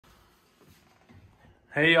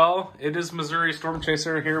Hey y'all, it is Missouri Storm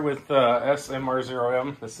Chaser here with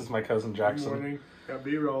SMR0M. This is my cousin Jackson. Good morning. Got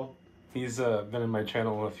B-roll. He's been in my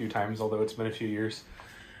channel a few times, although it's been a few years.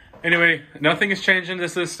 Anyway, nothing has changed in the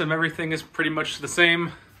system. Everything is pretty much the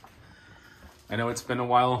same. I know it's been a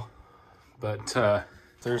while, but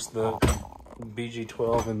there's the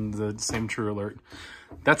BG12 and the same True Alert.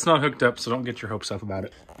 That's not hooked up, so don't get your hopes up about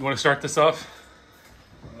it. You want to start this off?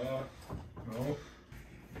 No.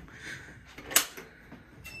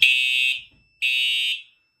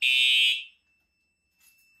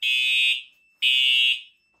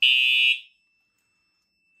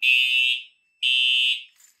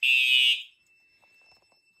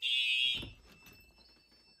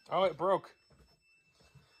 Oh, it broke.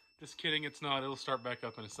 Just kidding, it's not. It'll start back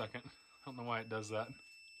up in a second. I don't know why it does that.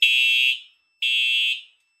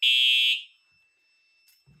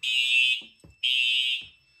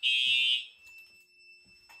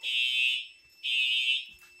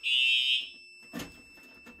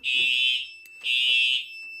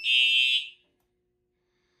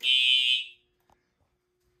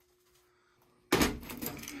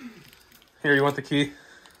 Here, you want the key?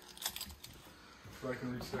 So I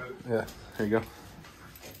can reset it. Yeah, there you go.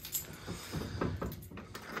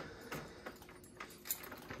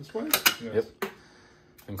 This way? Yes. Yep.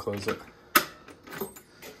 And close it.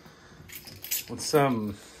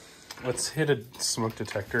 Let's hit a smoke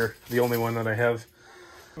detector. The only one that I have.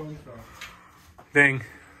 Dang.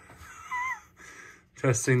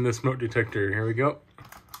 Testing the smoke detector. Here we go.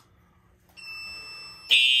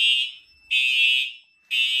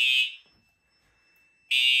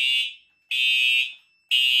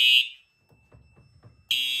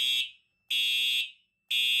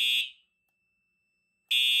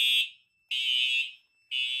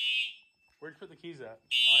 Where'd you put the keys at?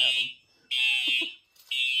 Oh, I have them.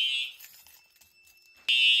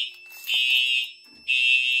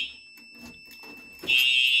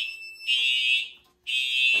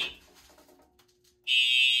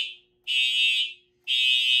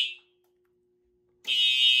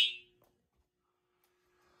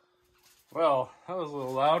 Well, that was a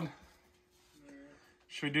little loud.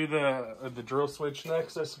 Should we do the drill switch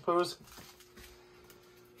next, I suppose?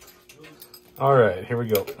 All right, here we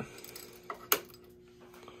go.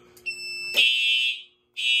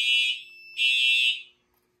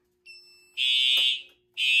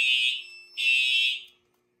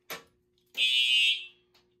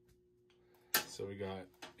 So we got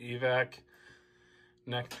evac,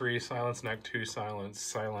 neck 3, silence, neck 2, silence,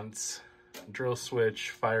 silence, drill switch,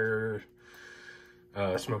 fire,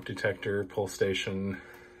 smoke detector, pull station.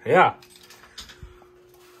 Yeah.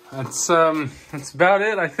 That's about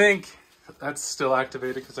it, I think. That's still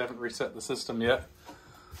activated because I haven't reset the system yet.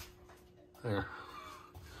 There.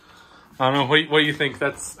 I don't know, what do you think?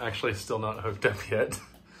 That's actually still not hooked up yet.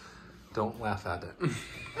 Don't laugh at it.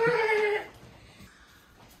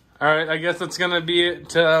 All right, I guess that's gonna be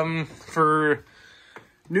it for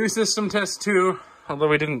new system test 2. Although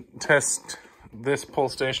we didn't test this pull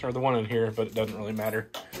station or the one in here, but it doesn't really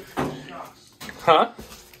matter. Huh?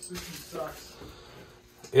 System sucks.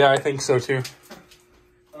 Yeah, I think so too.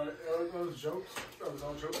 Alright, that was jokes. That was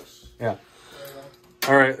all jokes. Yeah.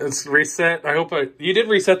 All right, let's reset. I hope you did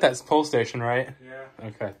reset that pull station, right? Yeah.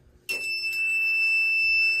 Okay.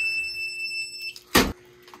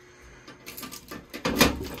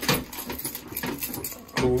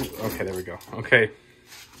 Ooh, okay, there we go. Okay.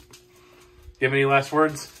 You have any last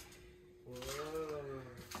words?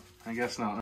 I guess not.